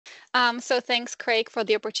So thanks, Craig, for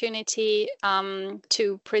the opportunity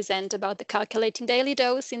to present about the calculating daily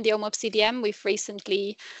dose in the OMOP CDM. We've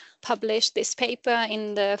recently published this paper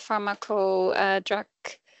in the Drug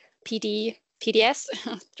PDS,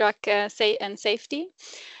 Drug and Safety.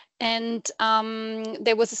 And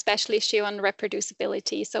there was a special issue on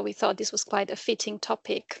reproducibility, so we thought this was quite a fitting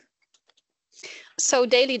topic. So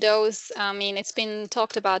daily dose, I mean, it's been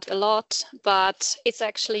talked about a lot, but it's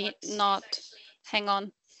actually not, hang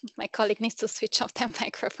on, my colleague needs to switch off their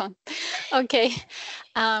microphone. Okay,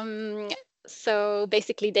 so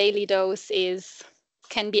basically daily dose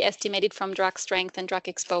can be estimated from drug strength and drug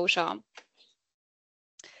exposure.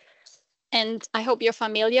 And I hope you're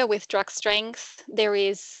familiar with drug strength. There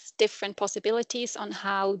is different possibilities on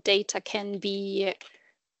how data can be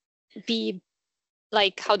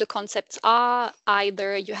like how the concepts are.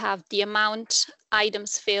 Either you have the amount,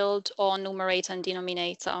 items filled, or numerator and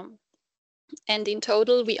denominator. And in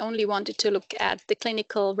total, we only wanted to look at the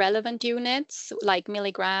clinical relevant units like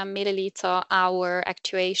milligram, milliliter, hour,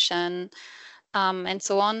 actuation, and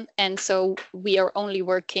so on. And so we are only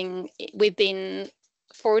working within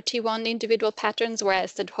 41 individual patterns,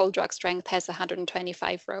 whereas the whole drug strength has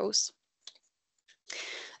 125 rows.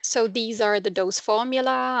 So these are the dose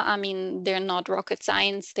formula. I mean, they're not rocket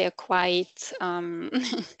science. They're quite,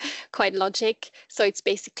 quite logic. So it's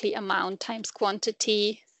basically amount times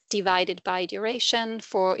quantity divided by duration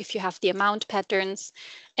for if you have the amount patterns.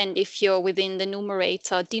 And if you're within the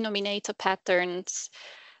numerator, denominator patterns,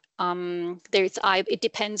 it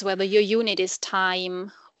depends whether your unit is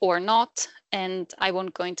time or not. And I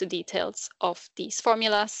won't go into details of these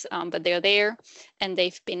formulas, but they're there and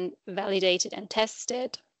they've been validated and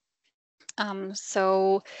tested.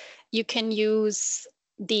 So you can use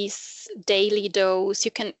these daily dose.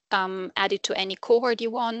 You can add it to any cohort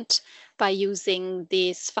you want by using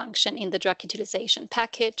this function in the drug utilization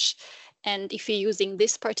package. And if you're using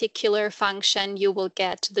this particular function, you will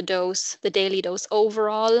get the dose, the daily dose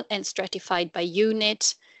overall and stratified by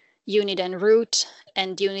unit and route,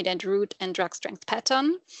 and unit and route and drug strength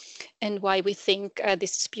pattern. And why we think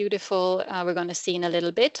this is beautiful, we're going to see in a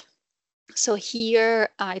little bit. So here,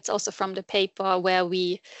 it's also from the paper where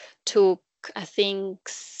we took, I think,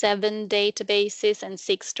 7 databases and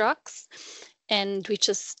 6 drugs, and we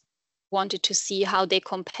just wanted to see how they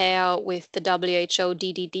compare with the WHO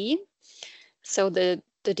DDD. So the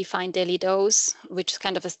defined daily dose, which is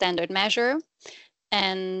kind of a standard measure.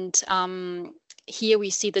 And here we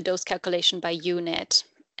see the dose calculation by unit.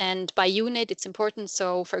 And by unit, it's important.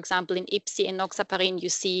 So for example, in IPSI and enoxaparin, you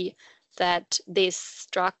see that this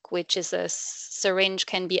drug, which is a syringe,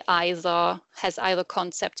 can be has either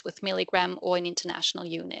concepts with milligram or an international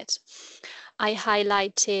unit. I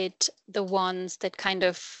highlighted the ones that kind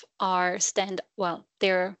of are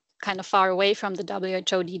they're kind of far away from the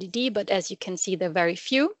WHO DDD, but as you can see, they're very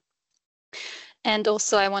few. And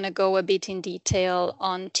also I want to go a bit in detail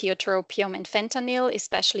on tiotropium and fentanyl,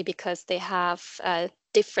 especially because they have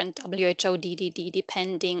different WHO DDD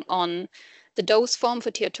depending on the dose form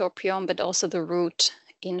for tiotropium, but also the route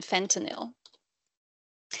in fentanyl.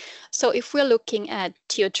 So if we're looking at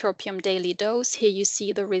tiotropium daily dose, here you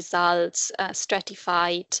see the results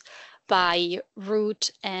stratified by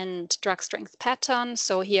route and drug strength pattern.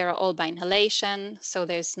 So here are all by inhalation, so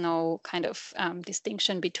there's no kind of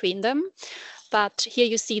distinction between them. But here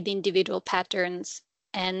you see the individual patterns.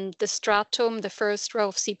 And the stratum, the first row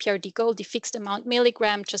of CPRD gold, the fixed amount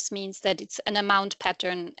milligram, just means that it's an amount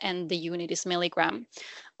pattern and the unit is milligram.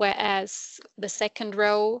 Whereas the second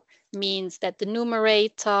row means that the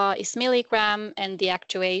numerator is milligram and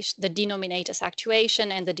the denominator is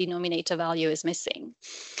actuation and the denominator value is missing.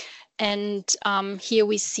 And here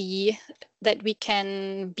we see that we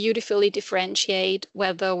can beautifully differentiate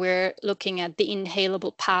whether we're looking at the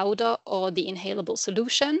inhalable powder or the inhalable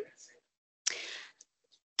solution.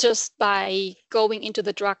 Just by going into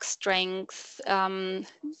the drug strength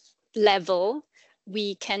level,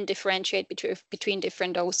 we can differentiate between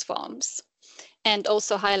different dose forms. And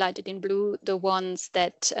also highlighted in blue the ones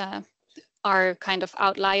that are kind of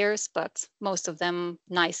outliers, but most of them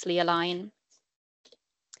nicely align.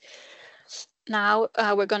 Now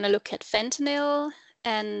we're going to look at fentanyl,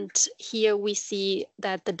 and here we see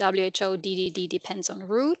that the WHO DDD depends on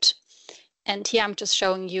route. And here I'm just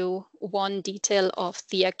showing you one detail of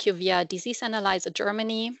the IQVIA disease analyzer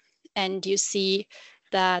Germany, and you see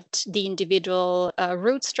that the individual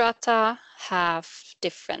route strata have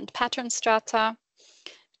different pattern strata,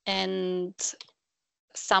 and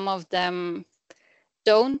some of them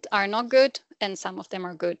are not good, and some of them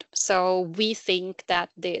are good. So we think that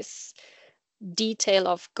this detail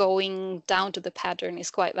of going down to the pattern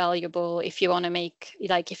is quite valuable if you want to make,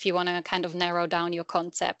 like, if you want to kind of narrow down your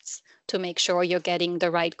concepts to make sure you're getting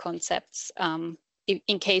the right concepts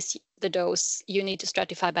in case the dose, you need to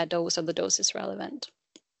stratify by dose or the dose is relevant.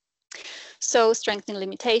 So strength and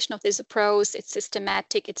limitation of this approach, it's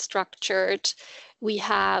systematic, it's structured. We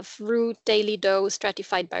have route daily dose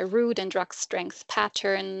stratified by route and drug strength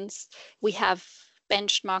patterns. We have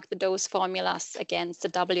benchmarked the dose formulas against the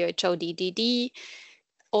WHO DDD.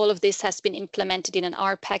 All of this has been implemented in an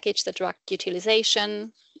R package, the drug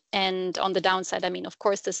utilization. And on the downside, I mean, of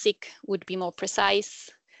course, the SIC would be more precise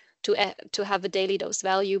to have a daily dose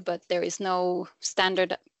value, but there is no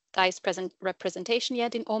standardized representation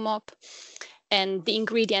yet in OMOP. And the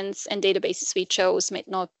ingredients and databases we chose may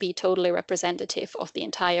not be totally representative of the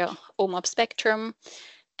entire OMOP spectrum.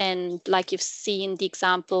 And like you've seen the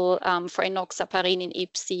example for enoxaparin in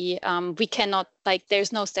IPSI, we cannot, like,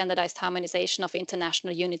 there's no standardized harmonization of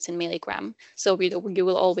international units in milligram. So you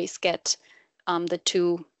will always get the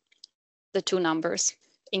two numbers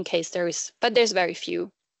in case there is, but there's very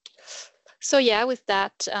few. So yeah, with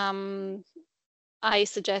that, I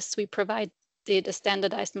suggest we provide a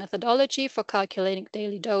standardized methodology for calculating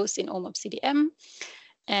daily dose in OMOP CDM.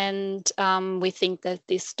 And we think that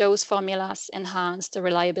these dose formulas enhance the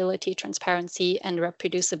reliability, transparency, and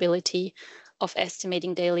reproducibility of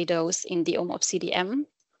estimating daily dose in the OMOP CDM.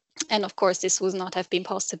 And of course, this would not have been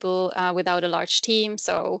possible without a large team.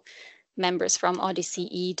 So members from Odyssey,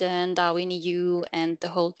 Eden, Darwin EU, and the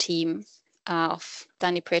whole team of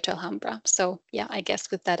Dani Prieto Alhambra. So yeah, I guess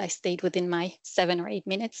with that, I stayed within my 7 or 8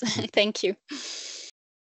 minutes. Thank you.